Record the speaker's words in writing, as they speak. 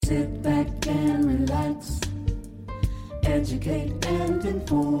sit back and relax, educate and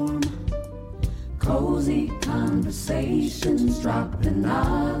inform. Cozy conversations, dropping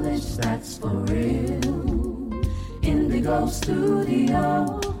knowledge that's for real. Indigo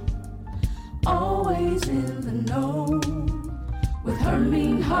Studio, always in the know. With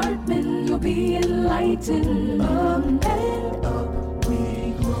Hermine Hartman, you'll be enlightened. Up and up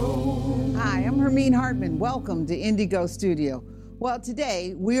we grow. Hi, I'm Hermine Hartman. Welcome to Indigo Studio. Well,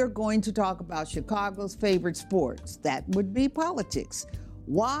 today we are going to talk about Chicago's favorite sports. That would be politics.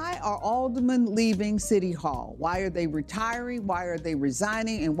 Why are aldermen leaving City Hall? Why are they retiring? Why are they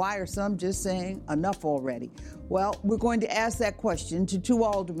resigning? And why are some just saying enough already? Well, we're going to ask that question to two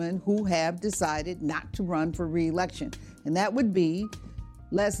aldermen who have decided not to run for re-election. And that would be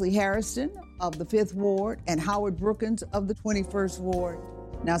Leslie Harrison of the 5th Ward and Howard Brookins of the 21st Ward.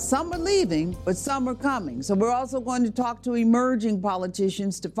 Now, some are leaving, but some are coming. So we're also going to talk to emerging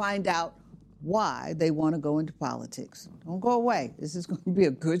politicians to find out why they want to go into politics. Don't go away. This is going to be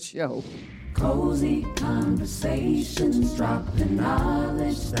a good show. Cozy conversations, dropping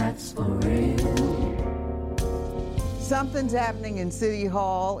knowledge that's for real. Something's happening in City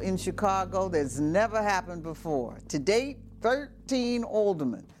Hall in Chicago that's never happened before. To date, 13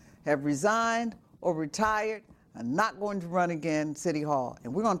 aldermen have resigned or retired and not going to run again in City Hall.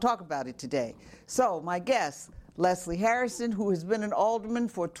 And we're going to talk about it today. So my guest, Leslie Harrison, who has been an alderman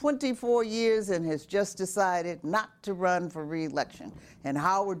for 24 years and has just decided not to run for re-election. And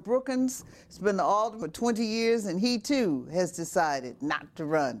Howard Brookins has been the alderman for 20 years, and he too has decided not to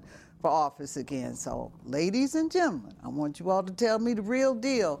run for office again. So, ladies and gentlemen, I want you all to tell me the real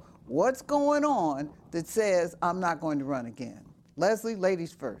deal. What's going on that says I'm not going to run again? Leslie,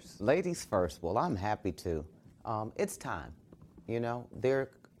 ladies first. Ladies first. Well, I'm happy to. It's time. You know,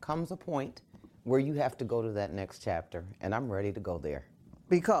 there comes a point where you have to go to that next chapter, and I'm ready to go there.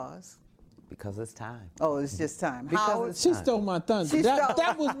 Because it's time. Oh, it's just time. Because She stole my thunder.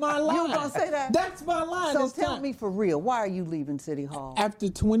 That was my line. You were going to say that? That's my line. So it's tell time. me for real, why are you leaving City Hall? After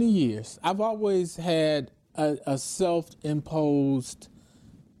 20 years, I've always had a self-imposed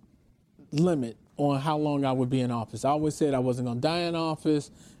limit on how long I would be in office. I always said I wasn't going to die in office,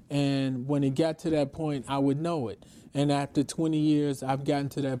 and when it got to that point, I would know it. And after 20 years, I've gotten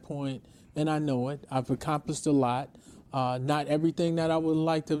to that point, and I know it. I've accomplished a lot. Not everything that I would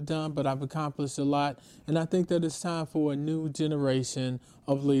like to have done, but I've accomplished a lot. And I think that it's time for a new generation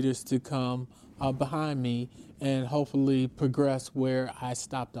of leaders to come behind me and hopefully progress where I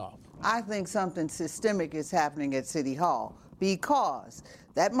stopped off. I think something systemic is happening at City Hall, because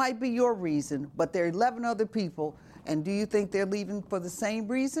that might be your reason, but there are 11 other people. And do you think they're leaving for the same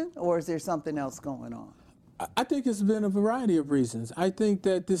reason, or is there something else going on? I think it's been a variety of reasons. I think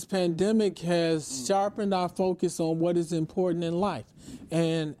that this pandemic has sharpened our focus on what is important in life.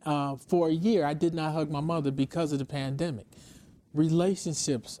 And for a year, I did not hug my mother because of the pandemic.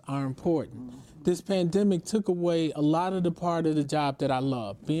 Relationships are important. This pandemic took away a lot of the part of the job that I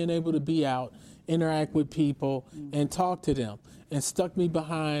love, being able to be out, interact with people, and talk to them, and stuck me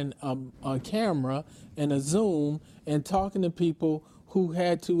behind a camera and a Zoom and talking to people who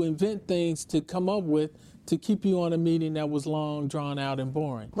had to invent things to come up with to keep you on a meeting that was long, drawn out, and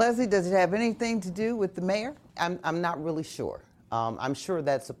boring. Leslie, does it have anything to do with the mayor? I'm not really sure. I'm sure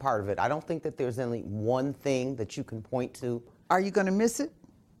that's a part of it. I don't think that there's only one thing that you can point to. Are you going to miss it?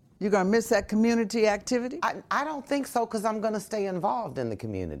 You're going to miss that community activity? I don't think so, because I'm going to stay involved in the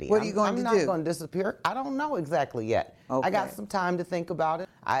community. What are you going to do? I'm not going to disappear. I don't know exactly yet. Okay. I got some time to think about it.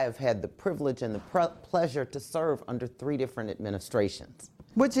 I have had the privilege and the pleasure to serve under 3 different administrations.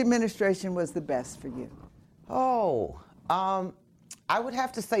 Which administration was the best for you? I would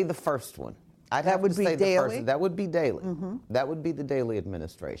have to say the first one. That would be Daley? That would be Daley. That would be the Daley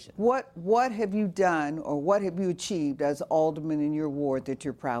administration. What have you done, or what have you achieved as alderman in your ward that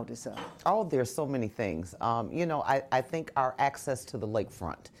you're proudest of? Oh, there's so many things. I think our access to the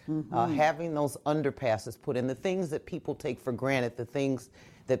lakefront, having those underpasses put in, the things that people take for granted, the things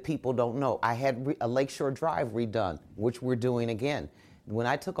that people don't know. I had a Lakeshore Drive redone, which we're doing again. When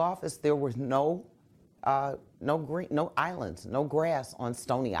I took office, there was no islands, no grass on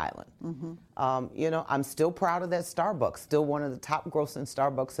Stony Island. I'm still proud of that Starbucks, still one of the top grossing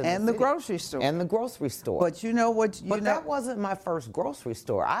Starbucks in the city. And the grocery store. And the grocery store. But you know what? That wasn't my first grocery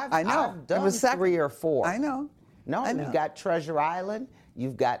store. I know. I've done 3 or 4. I know. No, you've got Treasure Island.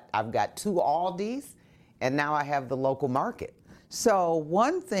 I've got 2 Aldis, and now I have the local market. So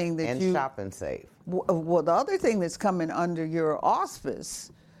one thing that and Shop and Save. Well, the other thing that's coming under your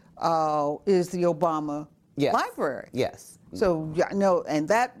auspice is the Obama Library. Yes. So yeah, no, and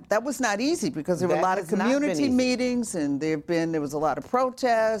that was not easy because there were a That lot of has not been community easy. meetings, and there was a lot of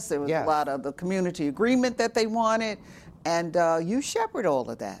protests. There was Yes. a lot of the community agreement that they wanted, and you shepherded all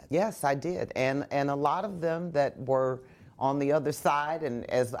of that. Yes, I did. And a lot of them that were on the other side, and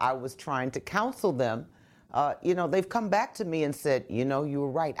as I was trying to counsel them, they've come back to me and said, you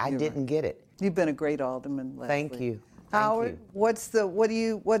were right. I didn't get it. You've been a great alderman, Leslie. Thank you. Thank Howard,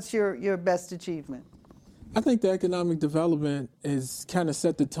 you. what's your best achievement? I think the economic development is kind of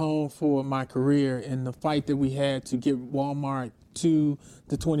set the tone for my career in the fight that we had to get Walmart to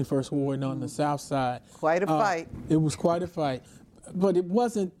the 21st Ward on the South Side. Quite a fight. It was quite a fight. But it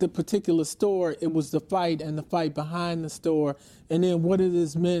wasn't the particular store, it was the fight and the fight behind the store, and then what it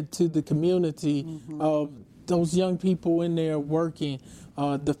has meant to the community of those young people in there working.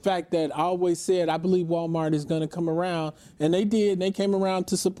 The fact that I always said, I believe Walmart is going to come around, and they did, and they came around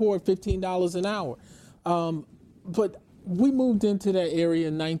to support $15 an hour. But we moved into that area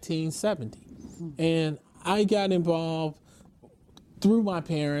in 1970, and I got involved through my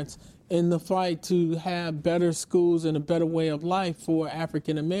parents in the fight to have better schools and a better way of life for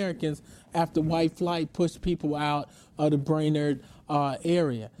African Americans after white flight pushed people out of the Brainerd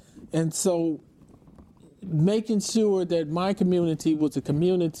area. And so making sure that my community was a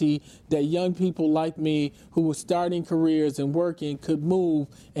community that young people like me who were starting careers and working could move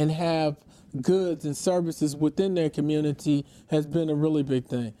and have goods and services within their community has been a really big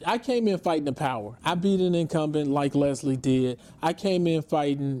thing. I came in fighting the power. I beat an incumbent like Leslie did. I came in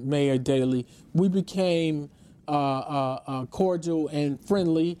fighting Mayor Daley. We became cordial and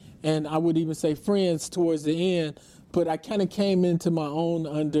friendly, and I would even say friends towards the end. But I kind of came into my own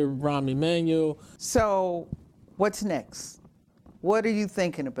under Rahm Emanuel. So, what's next? What are you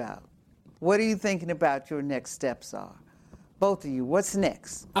thinking about? What are you thinking about your next steps are? Both of you, what's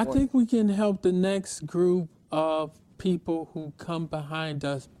next? I think we can help the next group of people who come behind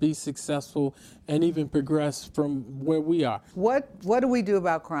us be successful and even progress from where we are. What do we do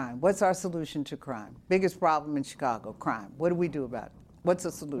about crime? What's our solution to crime? Biggest problem in Chicago, crime. What do we do about it? What's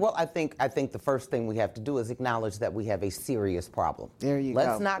the solution? Well, I think the first thing we have to do is acknowledge that we have a serious problem. There you go.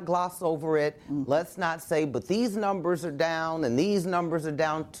 Let's not gloss over it. Let's not say, but these numbers are down and these numbers are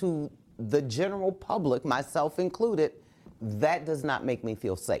down. To the general public, myself included, that does not make me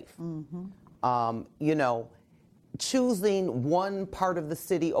feel safe. Choosing one part of the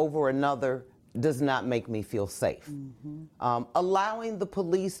city over another does not make me feel safe. Allowing the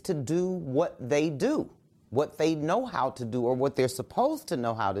police to do what they do, what they know how to do, or what they're supposed to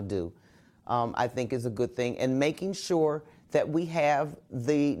know how to do, I think is a good thing. And making sure that we have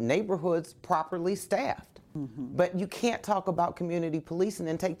the neighborhoods properly staffed. But you can't talk about community policing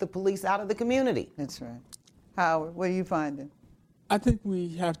and take the police out of the community. That's right. Howard, what are you finding? I think we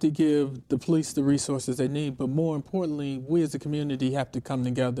have to give the police the resources they need, but more importantly, we as a community have to come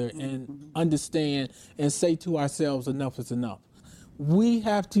together and understand and say to ourselves, enough is enough. We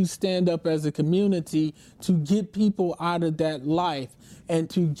have to stand up as a community to get people out of that life and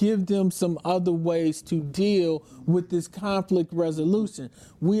to give them some other ways to deal with this conflict resolution.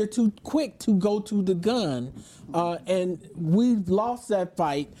 We are too quick to go to the gun, and we've lost that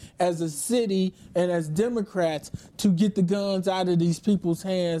fight as a city and as Democrats to get the guns out of these people's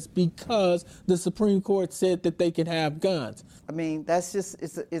hands because the Supreme Court said that they can have guns. I mean, that's just,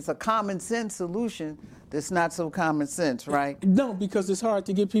 it's a common sense solution that's not so common sense, right? No, because it's hard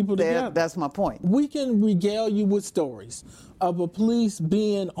to get people together. That's my point. We can regale you with stories of a police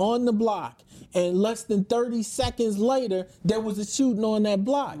being on the block, and less than 30 seconds later, there was a shooting on that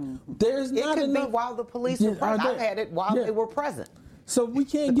block. There's not It could enough. be while the police were present. I've had it while they were present. So we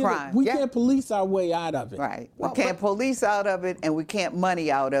can't The crime. we can't police our way out of it. Right. Well, we can't police out of it, and we can't money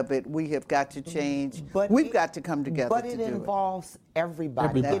out of it. We have got to change. We've got to come together But to it do involves everybody.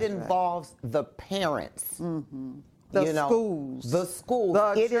 Everybody. It involves the parents. The schools. The schools.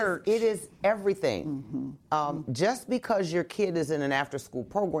 The It church. is everything. Just because your kid is in an after-school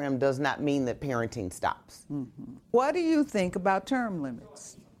program does not mean that parenting stops. What do you think about term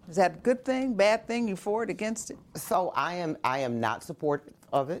limits? Is that a good thing, bad thing? You for it, against it? So I am not supportive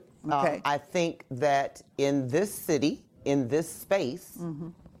of it. Okay. I think that in this city, in this space,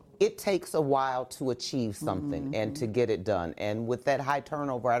 it takes a while to achieve something and to get it done. And with that high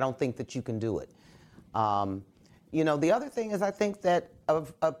turnover, I don't think that you can do it. The other thing is I think that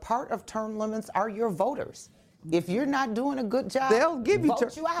a part of term limits are your voters. If you're not doing a good job, They'll give you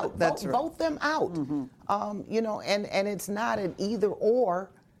vote you out. That's right. Vote them out. And it's not an either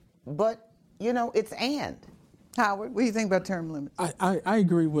or, but it's and. Howard, what do you think about term limits? I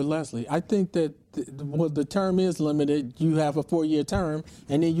agree with Leslie. I think that the term is limited. You have a 4-year term,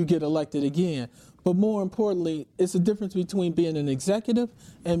 and then you get elected again. But more importantly, it's the difference between being an executive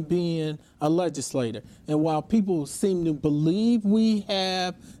and being a legislator. And while people seem to believe we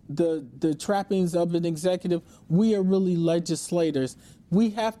have the trappings of an executive, we are really legislators. We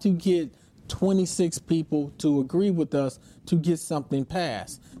have to get 26 people to agree with us to get something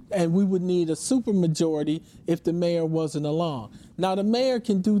passed. And we would need a supermajority if the mayor wasn't along. Now, the mayor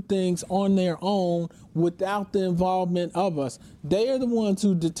can do things on their own without the involvement of us. They are the ones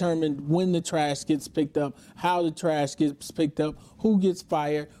who determine when the trash gets picked up, how the trash gets picked up, who gets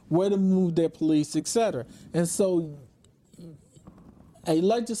fired, where to move their police, etc. And so a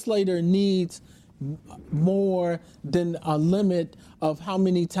legislator needs more than a limit of how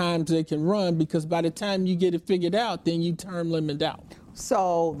many times they can run, because by the time you get it figured out, then you term limit out.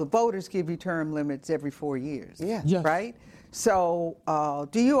 So the voters give you term limits every 4 years, Yes. right? So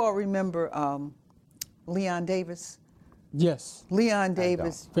do you all remember Leon Davis? Yes. Leon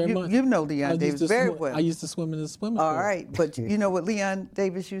Davis, Very much. you know Leon Davis very well. I used to swim in the swimming pool. All right, but you know what Leon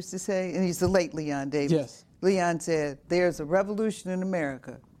Davis used to say? And he's the late Leon Davis. Yes. Leon said, there's a revolution in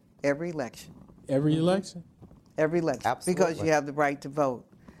America every election. Every election? Every election. Absolutely. Because you have the right to vote.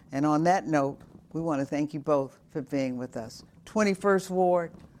 And on that note, we want to thank you both for being with us. 21st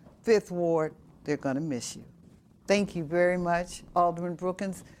Ward, 5th Ward, they're going to miss you. Thank you very much, Alderman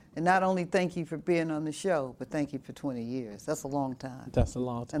Brookins. And not only thank you for being on the show, but thank you for 20 years. That's a long time. That's a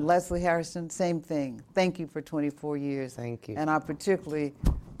long time. And Leslie Harrison, same thing. Thank you for 24 years. Thank you. And I particularly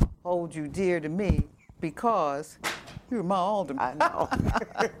hold you dear to me because you're my alderman. I know.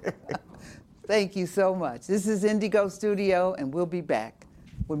 Thank you so much. This is Indigo Studio, and we'll be back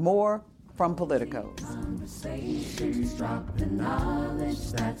with more from Politico. Conversations, drop the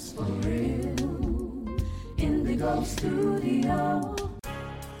knowledge that's for real. Indigo Studio.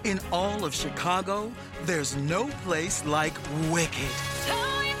 In all of Chicago, there's no place like Wicked. So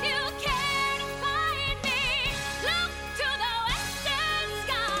if you care to find me, look to the western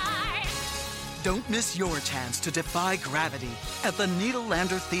sky. Don't miss your chance to defy gravity at the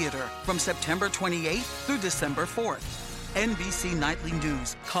Nederlander Theater from September 28th through December 4th. NBC Nightly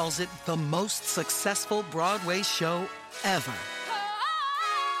News calls it the most successful Broadway show ever.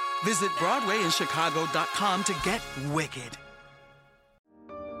 Visit BroadwayInChicago.com to get Wicked.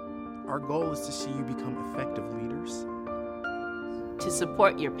 Our goal is to see you become effective leaders to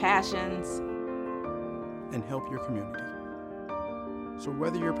support your passions and help your community. So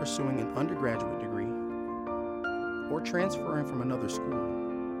whether you're pursuing an undergraduate degree or transferring from another school,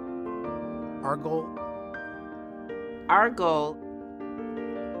 our goal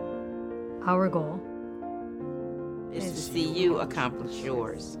is to see you accomplish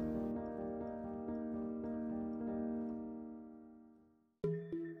yours.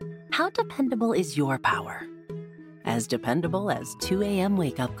 How dependable is your power? As dependable as 2 a.m.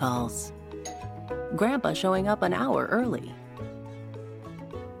 wake-up calls. Grandpa showing up an hour early.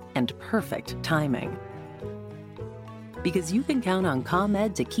 And perfect timing. Because you can count on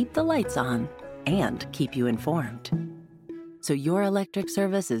ComEd to keep the lights on and keep you informed. So your electric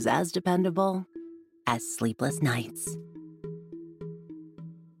service is as dependable as sleepless nights.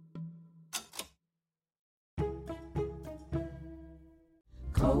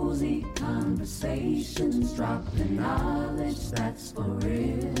 Cozy conversations, drop the knowledge that's for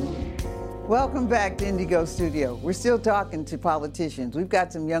real. Welcome back to Indigo Studio. We're still talking to politicians. We've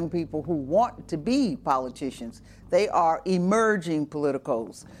got some young people who want to be politicians. They are emerging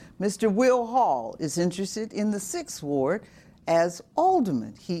politicos. Mr. Will Hall is interested in the 6th Ward as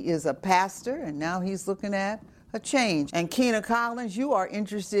alderman. He is a pastor, and now he's looking at a change. And Keena Collins, you are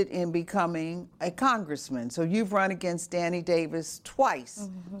interested in becoming a congressman. So you've run against Danny Davis twice.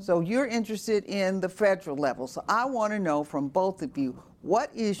 So you're interested in the federal level. So I want to know from both of you, what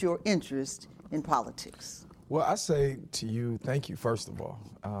is your interest in politics? Well, I say to you, thank you, first of all.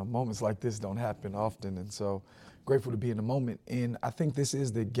 Moments like this don't happen often, and so grateful to be in the moment. And I think this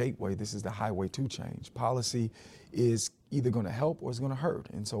is the gateway, this is the highway to change. Policy is either going to help or it's going to hurt.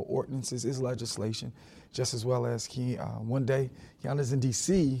 And so ordinances is legislation, just as well as one day, Keanu's in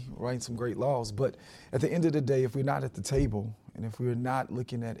D.C. writing some great laws. But at the end of the day, if we're not at the table, and if we're not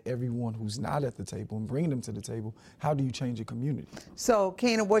looking at everyone who's not at the table and bringing them to the table, how do you change a community? So,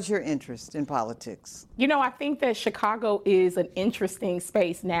 Keena, what's your interest in politics? You know, I think that Chicago is an interesting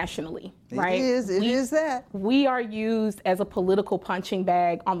space nationally, right? It is that. We are used as a political punching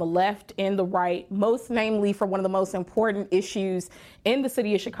bag on the left and the right, most namely for one of the most important issues in the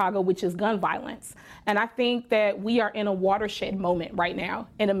city of Chicago, which is gun violence. And I think that we are in a watershed moment right now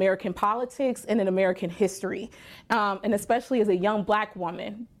in American politics and in American history, and especially as a young Black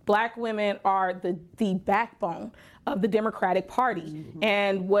woman. Black women are the backbone of the Democratic Party.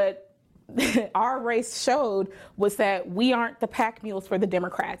 And what our race showed was that we aren't the pack mules for the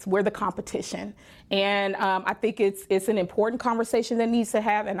Democrats. We're the competition. And I think it's an important conversation that needs to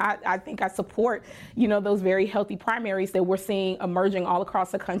have. And I think I support, those very healthy primaries that we're seeing emerging all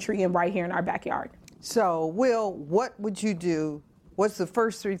across the country and right here in our backyard. So, Will, what would you do? What's the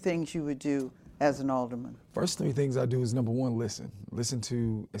first 3 things you would do as an alderman? First 3 things I do is, number 1, listen. Listen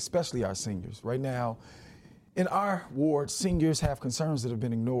to especially our seniors. Right now, in our ward, seniors have concerns that have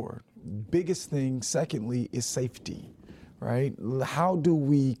been ignored. Biggest thing, secondly, is safety, right? How do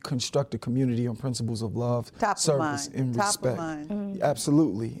we construct a community on principles of love, service, and respect? Top of mind.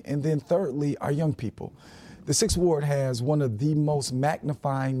 Absolutely. And then thirdly, our young people. The 6th Ward has one of the most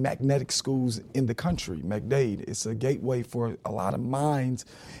magnetic schools in the country, McDade. It's a gateway for a lot of minds.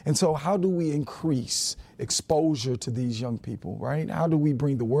 And so how do we increase exposure to these young people, right? How do we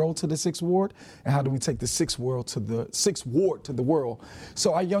bring the world to the 6th Ward? And how do we take the 6th Ward to the world?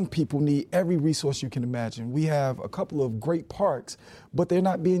 So our young people need every resource you can imagine. We have a couple of great parks, but they're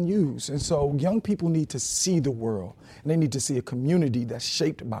not being used. And so young people need to see the world, and they need to see a community that's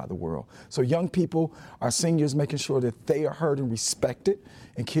shaped by the world. So young people, our seniors, making sure that they are heard and respected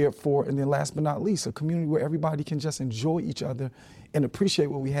and cared for. And then last but not least, a community where everybody can just enjoy each other and appreciate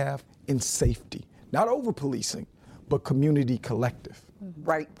what we have in safety. Not over-policing, but community collective.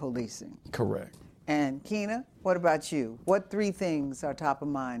 Right policing. Correct. And Keena, what about you? What 3 things are top of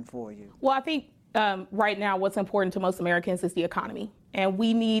mind for you? Well, I think right now what's important to most Americans is the economy. And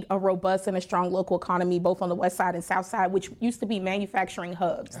we need a robust and a strong local economy, both on the west side and south side, which used to be manufacturing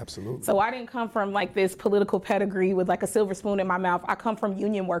hubs. Absolutely. So I didn't come from like this political pedigree with like a silver spoon in my mouth. I come from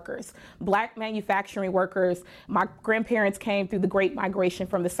union workers, Black manufacturing workers. My grandparents came through the Great Migration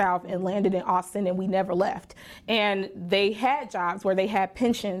from the South and landed in Austin, and we never left. And they had jobs where they had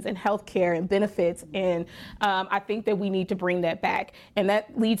pensions and health care and benefits. And I think that we need to bring that back. And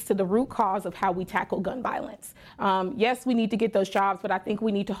that leads to the root cause of how we tackle gun violence. Yes, we need to get those jobs, but I think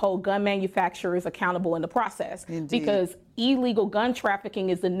we need to hold gun manufacturers accountable in the process. Indeed. Because illegal gun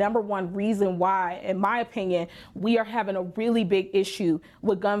trafficking is the #1 reason why, in my opinion, we are having a really big issue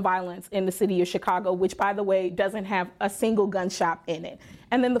with gun violence in the city of Chicago, which, by the way, doesn't have a single gun shop in it.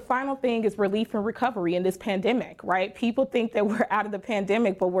 And then the final thing is relief and recovery in this pandemic, right? People think that we're out of the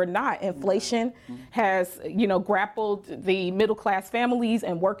pandemic, but we're not. Inflation has, grappled the middle-class families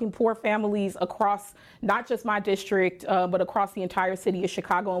and working poor families across not just my district, but across the entire city of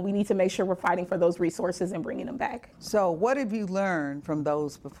Chicago. And we need to make sure we're fighting for those resources and bringing them back. So what have you learned from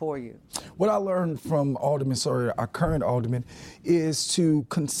those before you? What I learned from Alderman Sawyer, our current alderman, is to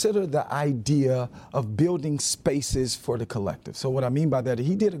consider the idea of building spaces for the collective. So what I mean by that,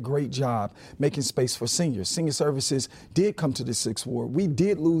 he did a great job making space for seniors. Senior services did come to the 6th Ward. We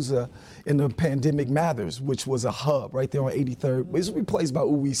did lose in the pandemic Mathers, which was a hub right there on 83rd. It was replaced by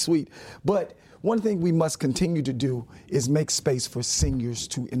Uwe Sweet. But one thing we must continue to do is make space for seniors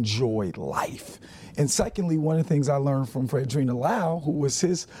to enjoy life. And secondly, one of the things I learned from Fredrina Lau, who was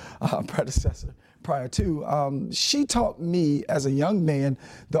his predecessor prior to, she taught me as a young man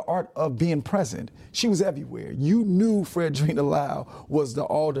the art of being present. She was everywhere. You knew Fredrina Lau was the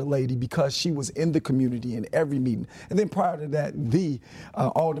alder lady because she was in the community in every meeting. And then prior to that, the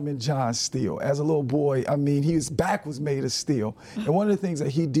Alderman John Steele. As a little boy, his back was made of steel. And one of the things that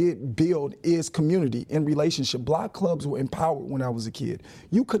he did build is community and relationship. Block clubs were empowered when I was a kid.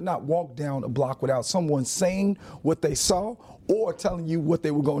 You could not walk down a block without someone saying what they saw or telling you what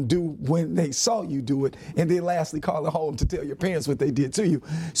they were going to do when they saw you do it, and then lastly calling home to tell your parents what they did to you.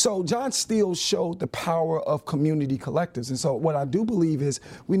 So John Steele showed the power of community collectives. And so what I do believe is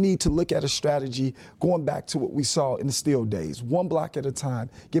we need to look at a strategy going back to what we saw in the Steele days, one block at a time,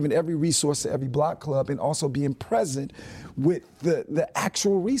 giving every resource to every block club and also being present with the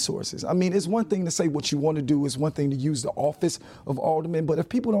actual resources. It's one thing to say what you want to do, it's one thing to use the office of alderman, but if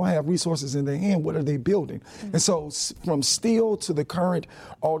people don't have resources in their hand, what are they building? Mm-hmm. And so from Steele to the current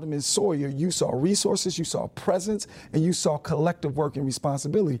Alderman Sawyer, you saw resources, you saw presence, and you saw collective work and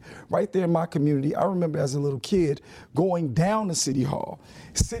responsibility. Right there in my community, I remember as a little kid going down to City Hall,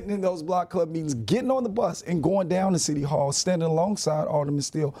 sitting in those block club meetings, getting on the bus and going down to City Hall, standing alongside Alderman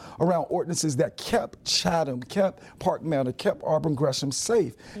Steele around ordinances that kept Chatham, kept Park Manor, kept Auburn Gresham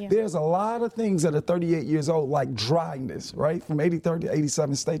safe. Yeah. There's a lot of things that are 38 years old, like dryness, right? From 83rd to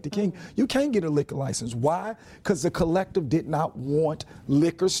 87th State to King, you can't get a liquor license. Why? Because the collective did not want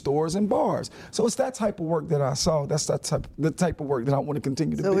liquor stores and bars. So it's that type of work that I saw. That's the type of work that I want to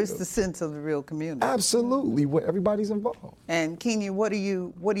continue to do. So it's the sense of the real community. Absolutely, where everybody's involved. And Kenya, what do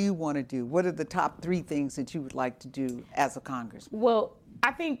you want to do? What are the top 3 things that you would like to do as a congressman? Well,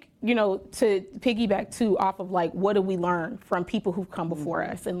 I think, to piggyback too off of like, what do we learn from people who've come before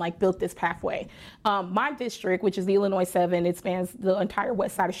us and like built this pathway? My district, which is the Illinois 7, it spans the entire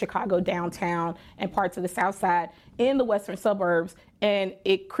west side of Chicago, downtown, and parts of the south side in the western suburbs. And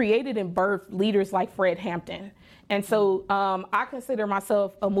it created and birthed leaders like Fred Hampton. And so I consider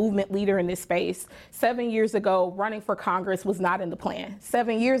myself a movement leader in this space. 7 years ago, running for Congress was not in the plan.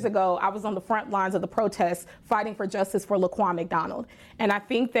 7 years ago, I was on the front lines of the protests fighting for justice for Laquan McDonald. And I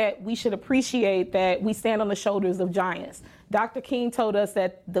think that we should appreciate that we stand on the shoulders of giants. Dr. King told us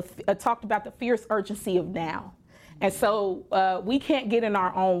that talked about the fierce urgency of now. And so we can't get in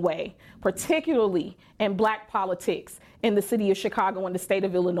our own way, particularly in Black politics in the city of Chicago and the state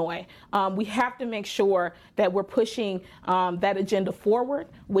of Illinois. We have to make sure that we're pushing that agenda forward,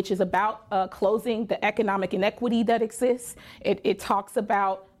 which is about closing the economic inequity that exists. It talks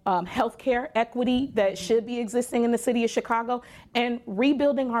about healthcare equity that should be existing in the city of Chicago, and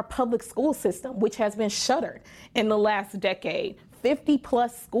rebuilding our public school system, which has been shuttered in the last decade. 50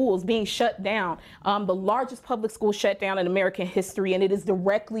 plus schools being shut down, the largest public school shutdown in American history, and it is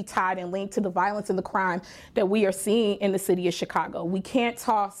directly tied and linked to the violence and the crime that we are seeing in the city of Chicago. We can't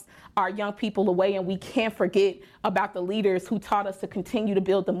toss our young people away, and we can't forget about the leaders who taught us to continue to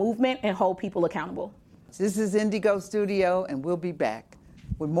build the movement and hold people accountable. This is Indigo Studio, and we'll be back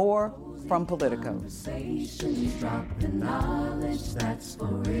with more from Politico. Drop the knowledge that's for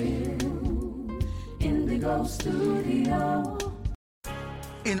real. Indigo Studio.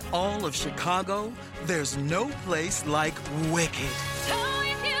 In all of Chicago, there's no place like Wicked. So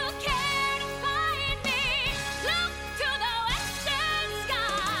if you care to find me, look to the western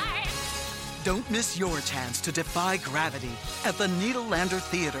sky. Don't miss your chance to defy gravity at the Nederlander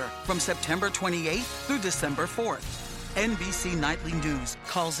Theater from September 28th through December 4th. NBC Nightly News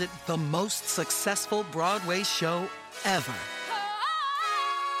calls it the most successful Broadway show ever.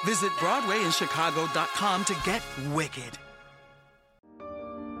 Visit BroadwayInChicago.com to get Wicked.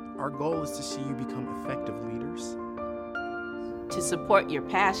 Our goal is to see you become effective leaders To support your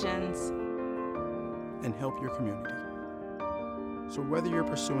passions and help your community. So whether you're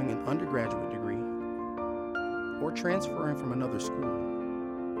pursuing an undergraduate degree or transferring from another school,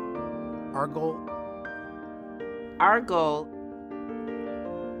 our goal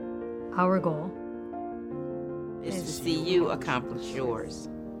is to see you accomplish yours.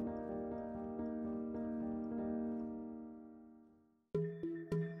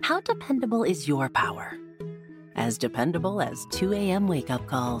 How dependable is your power? As dependable as 2 a.m. wake-up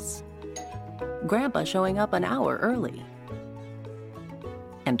calls. Grandpa showing up an hour early.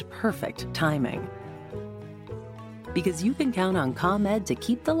 And perfect timing. Because you can count on ComEd to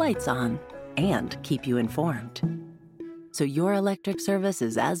keep the lights on and keep you informed. So your electric service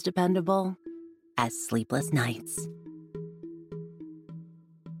is as dependable as sleepless nights.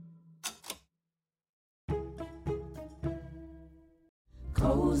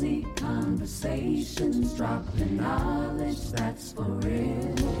 Cozy conversations, drop the knowledge that's for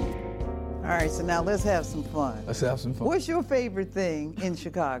real. All right, so now let's have some fun. Let's have some fun. What's your favorite thing in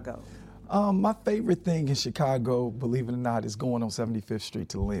Chicago? My favorite thing in Chicago, believe it or not, is going on 75th Street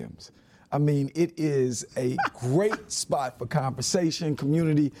to Limbs. I mean, it is a great spot for conversation,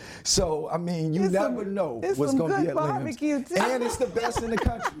 community. So, I mean, you never know what's going to be at Limbs. And it's the best in the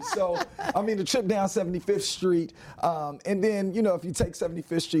country. So, I mean, the trip down 75th Street, and then, if you take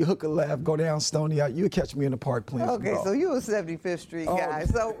 75th Street, hook a left, go down Stony out, you'll catch me in the park playing Okay, so you're a 75th Street guy.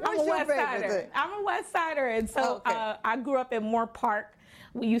 So what's your favorite thing? I'm a West Sider, and so I grew up in Moore Park.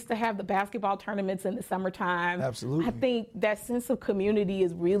 We used to have the basketball tournaments in the summertime. Absolutely. I think that sense of community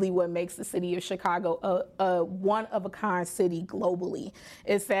is really what makes the city of Chicago a one-of-a-kind city globally.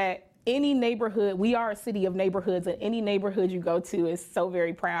 It's that any neighborhood, we are a city of neighborhoods, and any neighborhood you go to is so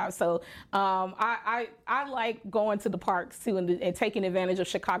very proud. So I like going to the parks too and taking advantage of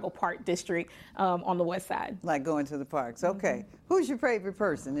Chicago Park District on the west side. Like going to the parks. Okay. Who's your favorite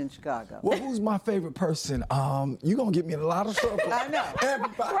person in Chicago? Well, who's my favorite person? You're going to get me in a lot of trouble. I know.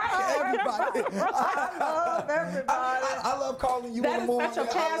 Everybody. I love everybody. I love calling you in the morning. That's such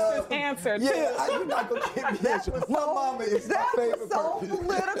a pastor's answer, too. Yeah, you're not going to get me answer. My mama is my favorite person.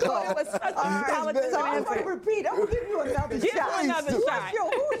 Political. It was such a So I'm going to repeat. I'm going to give you another shot.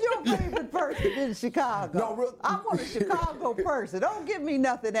 Who's your favorite person in Chicago? No, I want a Chicago person. Don't give me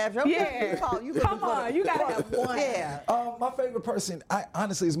nothing after. Come on, you got to have one. Yeah. My favorite person,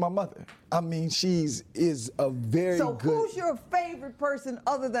 honestly, is my mother. I mean, is a very good. So who's your favorite person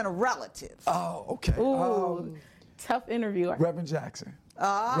other than a relative? Oh, okay. Ooh, tough interviewer. Reverend Jackson.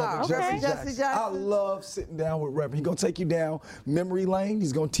 Reverend okay. Jesse Jackson. I love sitting down with Reverend. He's going to take you down memory lane.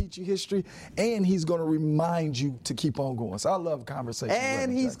 He's going to teach you history, and he's going to remind you to keep on going. So I love conversations.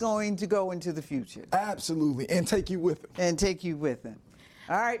 And he's going to go into the future. Absolutely, and take you with him.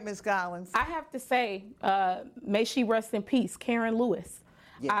 All right, Ms. Collins. I have to say, may she rest in peace, Karen Lewis.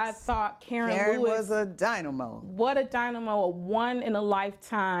 Yes. I thought Karen was Lewis a dynamo. What a dynamo, a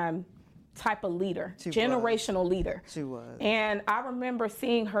one-in-a-lifetime type of leader, generational leader. She was. And I remember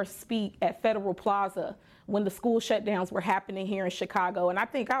seeing her speak at Federal Plaza when the school shutdowns were happening here in Chicago. And I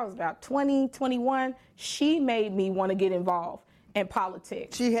think I was about 20, 21. She made me want to get involved in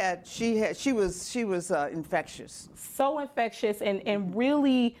politics. She was infectious. So infectious and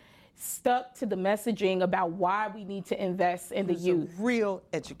really stuck to the messaging about why we need to invest in the youth. A real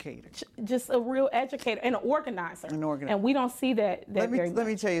educator. Just a real educator and an organizer. And we don't see that very much. Let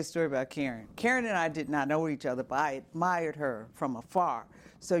me tell you a story about Karen. Karen and I did not know each other, but I admired her from afar.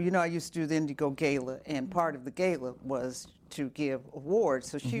 So, I used to do the Indigo Gala, and part of the gala was to give awards.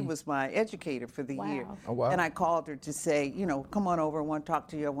 So she was my educator for the year. Oh, wow. And I called her to say, come on over, I want to talk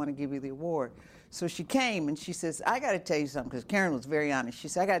to you, I want to give you the award. So she came and she says, I got to tell you something, because Karen was very honest. She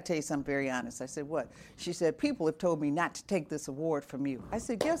said, I got to tell you something very honest. I said, what? She said, people have told me not to take this award from you. I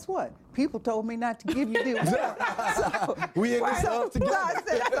said, guess what? People told me not to give you the award. So, we in this up together.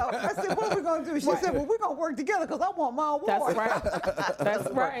 I said, what are we going to do? She said, well, we're going to work together because I want my award. That's right. That's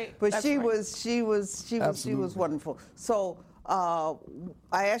right. But That's she right. was wonderful. So I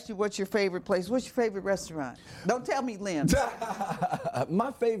asked you what's your favorite place. What's your favorite restaurant? Don't tell me Lim's.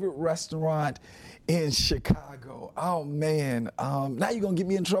 My favorite restaurant in Chicago. Oh man, now you're gonna get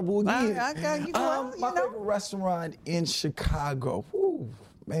me in trouble again. My favorite restaurant in Chicago. Whew,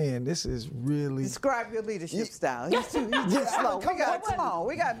 man, this is really. Describe your leadership style. He's too slow.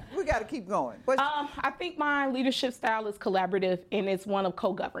 We got to keep going. I think my leadership style is collaborative, and it's one of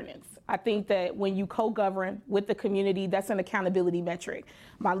co-governance. I think that when you co-govern with the community, that's an accountability metric.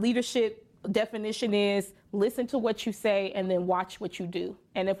 My leadership definition is listen to what you say and then watch what you do.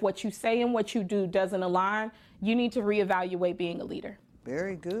 And if what you say and what you do doesn't align, you need to reevaluate being a leader.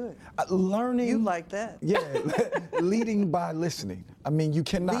 Very good. Learning. You like that. Yeah, leading by listening. I mean, you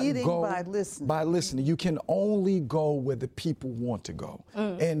cannot go by listening. You can only go where the people want to go.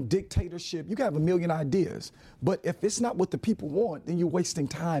 And dictatorship, you can have a million ideas, but if it's not what the people want, then you're wasting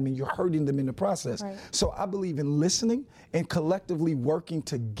time and you're hurting them in the process. Right. So I believe in listening and collectively working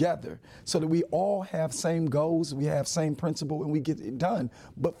together so that we all have same goals, we have same principle, and we get it done.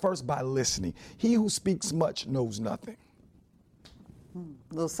 But first by listening. He who speaks much knows nothing.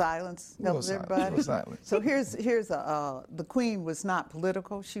 Little silence helps everybody. Little silence. So here's the Queen was not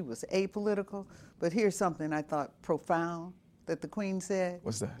political; she was apolitical. But here's something I thought profound that the Queen said.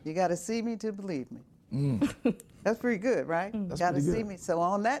 What's that? You got to see me to believe me. That's pretty good, right? That's got to pretty see good. me. So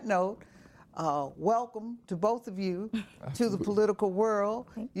on that note, welcome to both of you to the political world.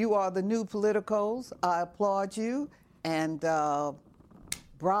 You are the new politicos. I applaud you and.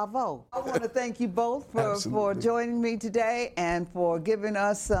 Bravo. I want to thank you both for joining me today and for giving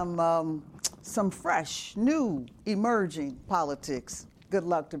us some fresh, new, emerging politics. Good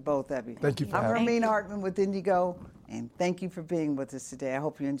luck to both of you. Thank you for having me. I'm Hermine Hartman with Indigo, and thank you for being with us today. I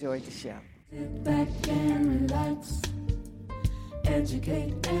hope you enjoyed the show. Sit back and relax,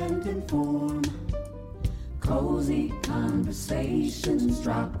 educate and inform. Cozy conversations,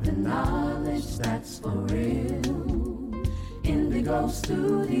 drop the knowledge that's for real. Indigo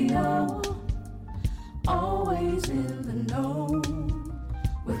Studio, always in the know.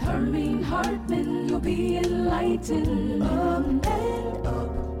 With Hermine Hartman, you'll be enlightened.